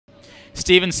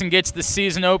Stevenson gets the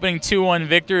season-opening 2-1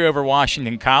 victory over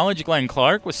Washington College. Glenn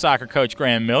Clark with soccer coach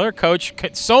Graeme Millar. Coach,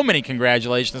 so many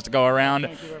congratulations to go around.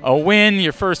 A win,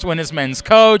 your first win as men's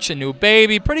coach, a new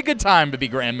baby. Pretty good time to be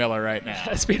Graeme Millar right now.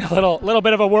 It's been a little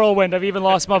bit of a whirlwind. I've even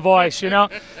lost my voice,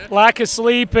 lack of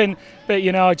sleep, but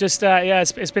just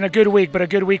it's been a good week, but a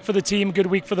good week for the team, good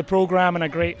week for the program, and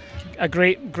a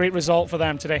great result for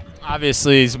them today.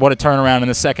 Obviously, what a turnaround in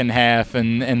the second half,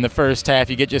 and in the first half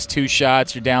you get just 2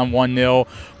 shots, you're down 1-0.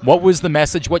 What was the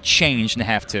message? What changed in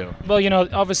half 2? Well,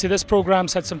 obviously this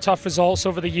program's had some tough results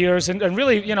over the years, and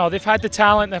really, they've had the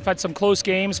talent, they've had some close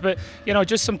games, but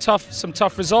just some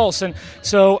tough results. And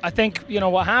so I think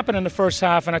what happened in the first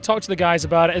half, and I talked to the guys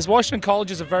about it, is Washington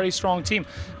College is a very strong team.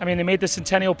 I mean, they made the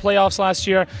Centennial playoffs last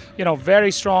year.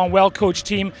 Very strong, well-coached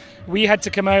team. We had to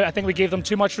come out. I think we gave them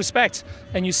too much respect,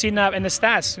 and you've seen that in the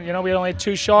stats. We only had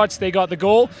 2 shots. They got the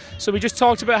goal. So we just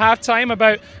talked about halftime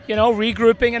about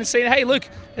regrouping and saying, hey, look,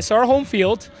 it's our home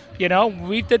field.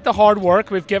 We did the hard work.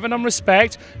 We've given them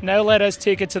respect. Now let us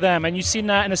take it to them. And you've seen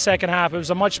that in the second half. It was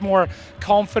a much more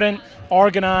confident,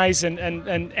 organized, and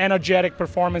energetic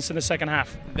performance in the second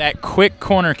half. That quick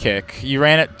corner kick, you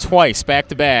ran it twice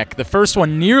back-to-back. The first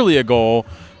one nearly a goal,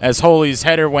 as Holy's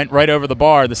header went right over the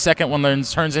bar. The second one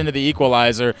turns into the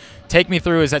equalizer. Take me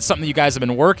through, is that something you guys have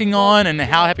been working on, and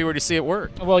how happy were you to see it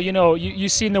work? Well,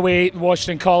 you've seen the way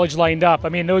Washington College lined up. I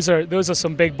mean, those are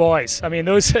some big boys. I mean,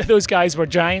 those guys were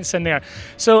giants in there.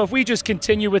 So if we just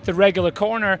continue with the regular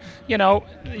corner,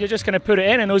 you're just going to put it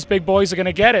in, and those big boys are going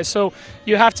to get it. So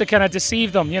you have to kind of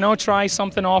deceive them, try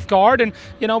something off guard, and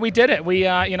we did it. We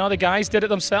the guys did it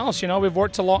themselves. We've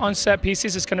worked a lot on set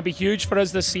pieces. It's going to be huge for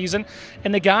us this season,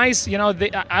 and the guys,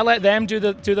 I let them do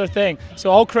their thing.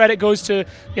 So all credit goes to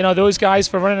those guys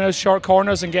for running those short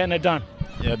corners and getting it done.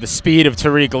 Yeah, the speed of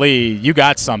Tariq Lee, you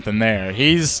got something there.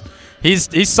 He's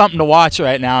something to watch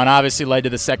right now, and obviously led to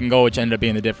the second goal, which ended up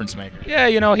being the difference maker.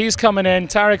 Yeah, he's coming in.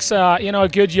 Tariq's, a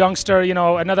good youngster,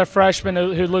 another freshman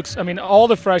who looks, all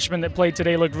the freshmen that played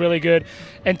today looked really good.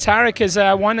 And Tariq is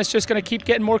one that's just going to keep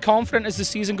getting more confident as the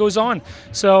season goes on.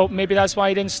 So maybe that's why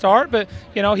he didn't start, but,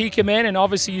 he came in, and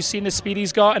obviously you've seen the speed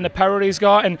he's got and the power he's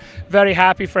got, and very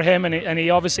happy for him, and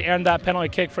he obviously earned that penalty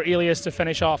kick for Elias to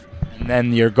finish off. And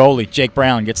then your goalie, Jake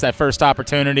Brown, gets that first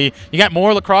opportunity. You got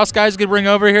more lacrosse guys you could bring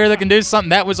over here that can do something.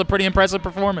 That was a pretty impressive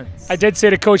performance. I did say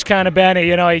to Coach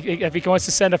Canabani, if he wants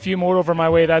to send a few more over my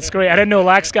way, that's great. I didn't know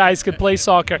lax guys could play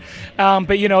soccer.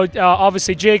 But,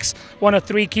 obviously Jake's one of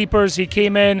 3 keepers. He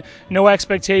came in, no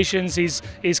expectations. He's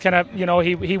kind of,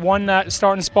 he won that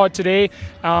starting spot today.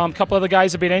 A couple of the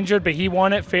guys have been injured, but he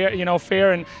won it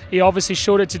fair, and he obviously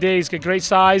showed it today. He's got great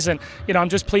size, and, I'm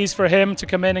just pleased for him to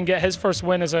come in and get his first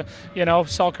win as a,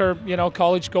 soccer,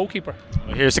 college goalkeeper.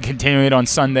 Well, here's to continue it on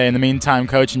Sunday. In the meantime,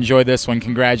 Coach, enjoy this one.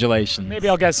 Congratulations. Maybe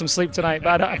I'll get some sleep tonight,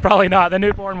 but probably not. The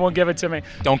newborn won't give it to me.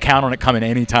 Don't count on it coming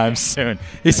anytime soon.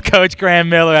 He's Coach Graeme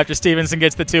Millar after Stevenson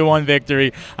gets the 2-1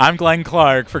 victory. I'm Glenn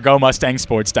Clark for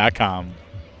GoMustangSports.com.